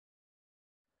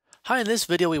Hi, in this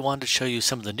video we wanted to show you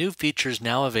some of the new features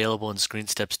now available in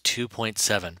ScreenSteps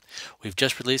 2.7. We've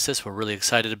just released this, we're really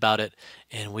excited about it,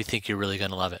 and we think you're really going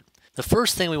to love it. The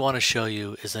first thing we want to show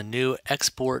you is a new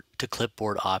export to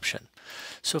clipboard option.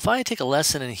 So if I take a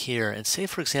lesson in here and say,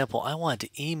 for example, I want to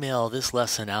email this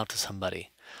lesson out to somebody,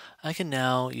 I can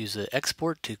now use the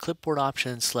export to clipboard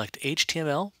option, select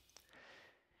HTML,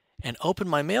 and open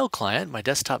my mail client, my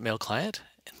desktop mail client,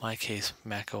 in my case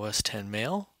Mac OS X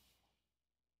Mail,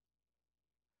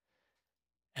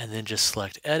 and then just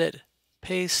select Edit,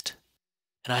 Paste,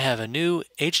 and I have a new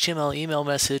HTML email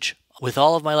message with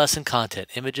all of my lesson content,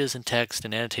 images and text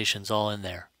and annotations all in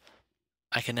there.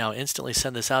 I can now instantly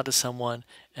send this out to someone,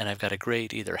 and I've got a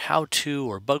great either how-to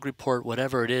or bug report,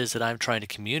 whatever it is that I'm trying to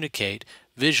communicate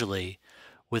visually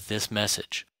with this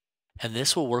message. And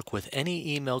this will work with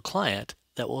any email client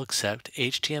that will accept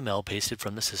HTML pasted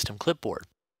from the system clipboard.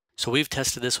 So we've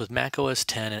tested this with Mac OS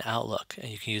X and Outlook, and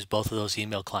you can use both of those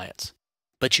email clients.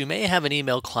 But you may have an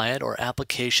email client or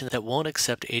application that won't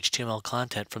accept HTML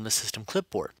content from the system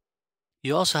clipboard.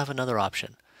 You also have another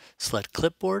option. Select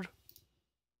Clipboard,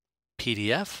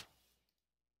 PDF,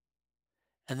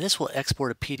 and this will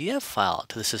export a PDF file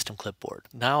to the system clipboard.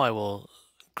 Now I will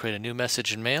create a new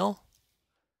message in Mail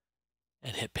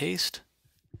and hit Paste,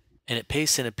 and it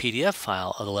pastes in a PDF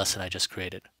file of the lesson I just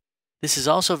created. This is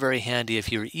also very handy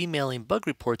if you're emailing bug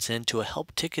reports into a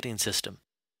help ticketing system.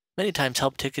 Many times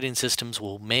help ticketing systems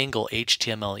will mangle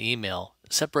HTML email,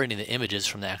 separating the images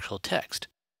from the actual text.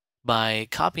 By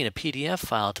copying a PDF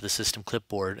file to the system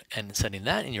clipboard and sending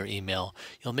that in your email,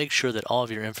 you'll make sure that all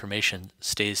of your information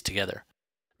stays together.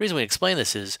 The reason we explain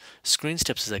this is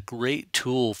ScreenSteps is a great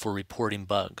tool for reporting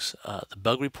bugs. The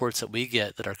bug reports that we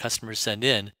get that our customers send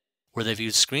in, where they've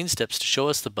used ScreenSteps to show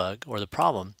us the bug or the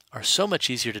problem, are so much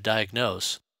easier to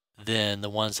diagnose than the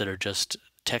ones that are just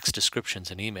text descriptions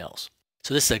in emails.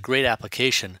 So this is a great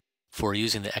application for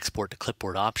using the export to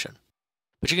clipboard option.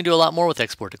 But you can do a lot more with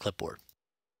export to clipboard.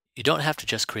 You don't have to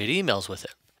just create emails with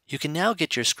it. You can now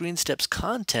get your ScreenSteps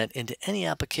content into any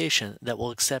application that will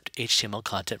accept HTML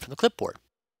content from the clipboard.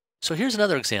 So here's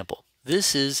another example.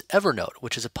 This is Evernote,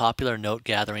 which is a popular note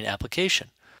gathering application.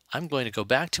 I'm going to go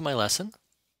back to my lesson,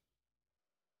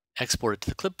 export it to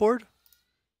the clipboard,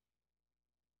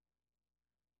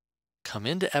 come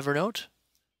into Evernote,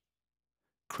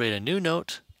 create a new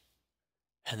note,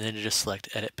 and then just select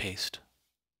Edit Paste.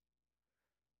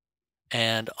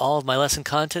 And all of my lesson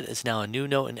content is now a new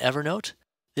note in Evernote.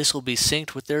 This will be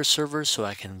synced with their servers so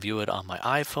I can view it on my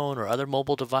iPhone or other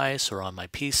mobile device or on my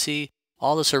PC,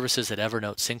 all the services that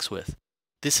Evernote syncs with.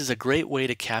 This is a great way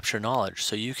to capture knowledge,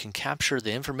 so you can capture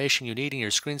the information you need in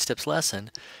your ScreenSteps lesson,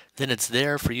 then it's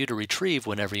there for you to retrieve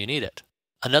whenever you need it.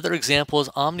 Another example is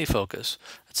OmniFocus.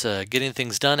 It's a getting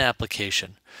things done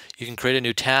application. You can create a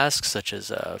new task such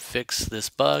as fix this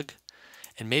bug,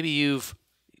 and maybe you've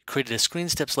created a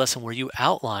ScreenSteps lesson where you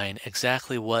outline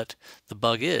exactly what the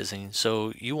bug is, and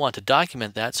so you want to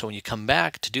document that so when you come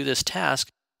back to do this task,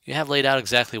 you have laid out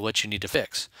exactly what you need to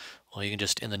fix. Well, you can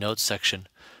just in the notes section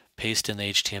paste in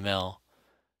the HTML,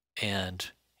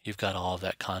 and you've got all of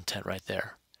that content right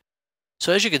there.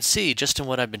 So as you can see, just in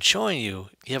what I've been showing you,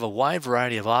 you have a wide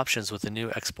variety of options with the new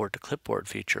export to clipboard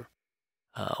feature.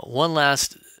 One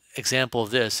last example of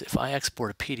this, if I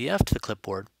export a PDF to the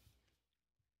clipboard,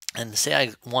 and say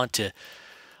I want to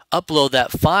upload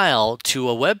that file to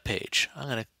a web page, I'm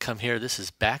going to come here. This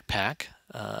is Backpack,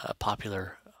 a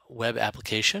popular web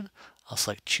application. I'll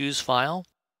select Choose File.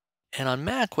 And on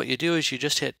Mac, what you do is you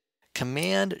just hit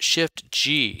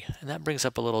Command-Shift-G, and that brings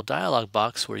up a little dialog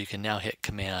box where you can now hit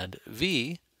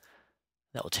Command-V.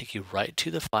 That will take you right to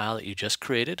the file that you just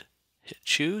created. Hit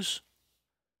Choose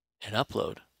and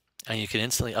Upload. And you can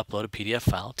instantly upload a PDF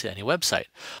file to any website.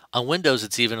 On Windows,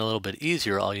 it's even a little bit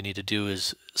easier. All you need to do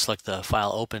is select the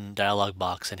File Open dialog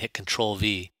box and hit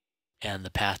Control-V, and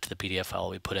the path to the PDF file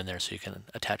will be put in there so you can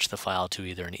attach the file to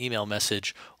either an email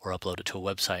message or upload it to a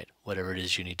website, whatever it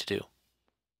is you need to do.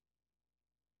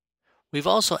 We've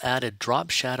also added drop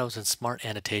shadows and smart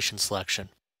annotation selection.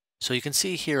 So you can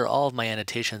see here all of my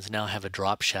annotations now have a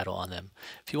drop shadow on them.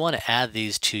 If you want to add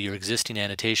these to your existing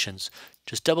annotations,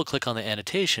 just double click on the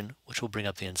annotation, which will bring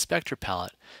up the inspector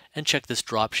palette, and check this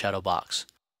drop shadow box.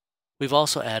 We've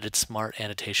also added smart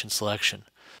annotation selection.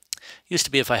 It used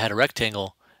to be if I had a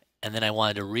rectangle and then I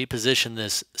wanted to reposition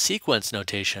this sequence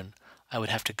notation, I would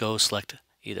have to go select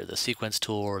either the sequence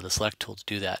tool or the select tool to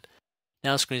do that.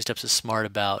 Now ScreenSteps is smart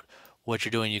about what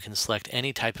you're doing. You can select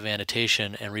any type of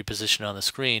annotation and reposition it on the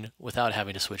screen without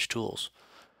having to switch tools.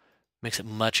 Makes it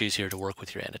much easier to work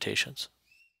with your annotations.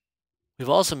 We've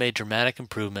also made dramatic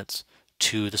improvements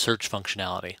to the search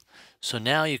functionality. So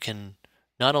now you can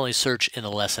not only search in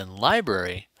the lesson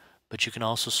library, but you can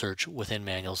also search within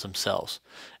manuals themselves.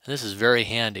 And this is very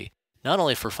handy, not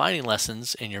only for finding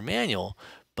lessons in your manual,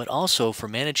 but also for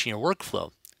managing your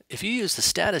workflow. If you use the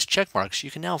status checkmarks, you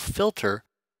can now filter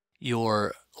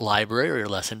your library or your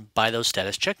lesson by those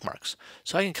status checkmarks.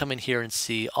 So I can come in here and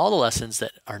see all the lessons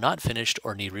that are not finished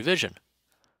or need revision.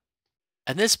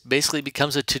 And this basically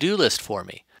becomes a to-do list for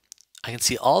me. I can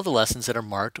see all the lessons that are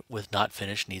marked with not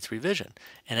finished needs revision.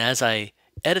 And as I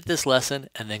edit this lesson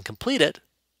and then complete it,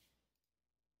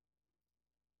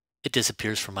 it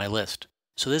disappears from my list.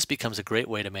 So this becomes a great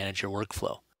way to manage your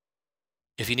workflow.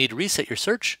 If you need to reset your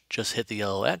search, just hit the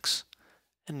yellow X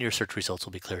and your search results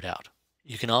will be cleared out.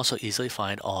 You can also easily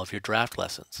find all of your draft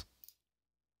lessons.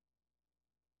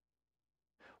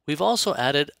 We've also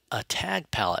added a tag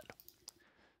palette.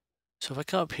 So if I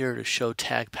come up here to show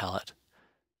tag palette,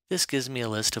 this gives me a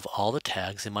list of all the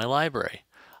tags in my library.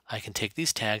 I can take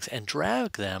these tags and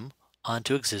drag them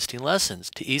onto existing lessons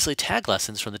to easily tag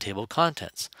lessons from the table of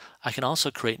contents. I can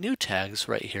also create new tags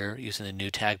right here using the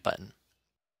new tag button.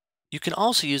 You can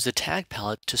also use the tag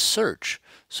palette to search.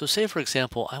 So say for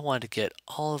example, I wanted to get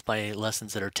all of my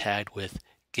lessons that are tagged with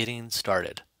getting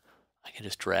started. I can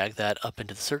just drag that up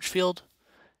into the search field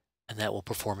and that will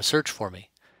perform a search for me.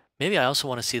 Maybe I also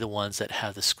want to see the ones that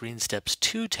have the ScreenSteps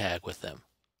 2 tag with them.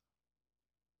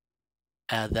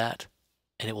 Add that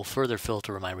and it will further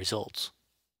filter my results.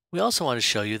 We also want to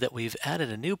show you that we've added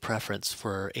a new preference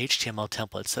for HTML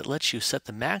templates that lets you set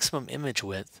the maximum image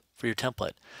width for your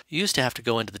template. You used to have to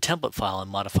go into the template file and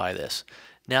modify this.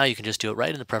 Now you can just do it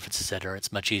right in the Preferences Editor.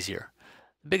 It's much easier.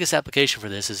 The biggest application for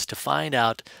this is to find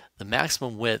out the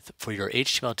maximum width for your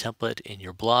HTML template in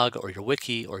your blog or your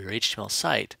wiki or your HTML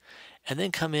site, and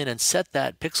then come in and set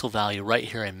that pixel value right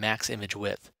here in max image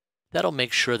width. That'll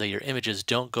make sure that your images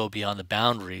don't go beyond the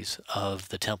boundaries of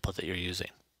the template that you're using.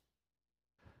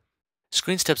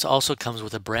 ScreenSteps also comes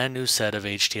with a brand new set of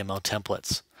HTML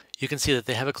templates. You can see that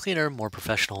they have a cleaner, more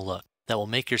professional look that will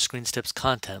make your ScreenSteps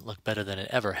content look better than it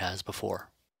ever has before.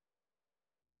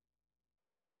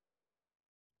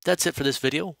 That's it for this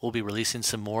video. We'll be releasing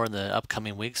some more in the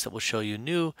upcoming weeks that will show you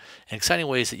new and exciting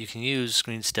ways that you can use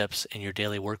ScreenSteps in your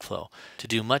daily workflow to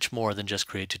do much more than just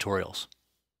create tutorials.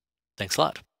 Thanks a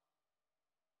lot.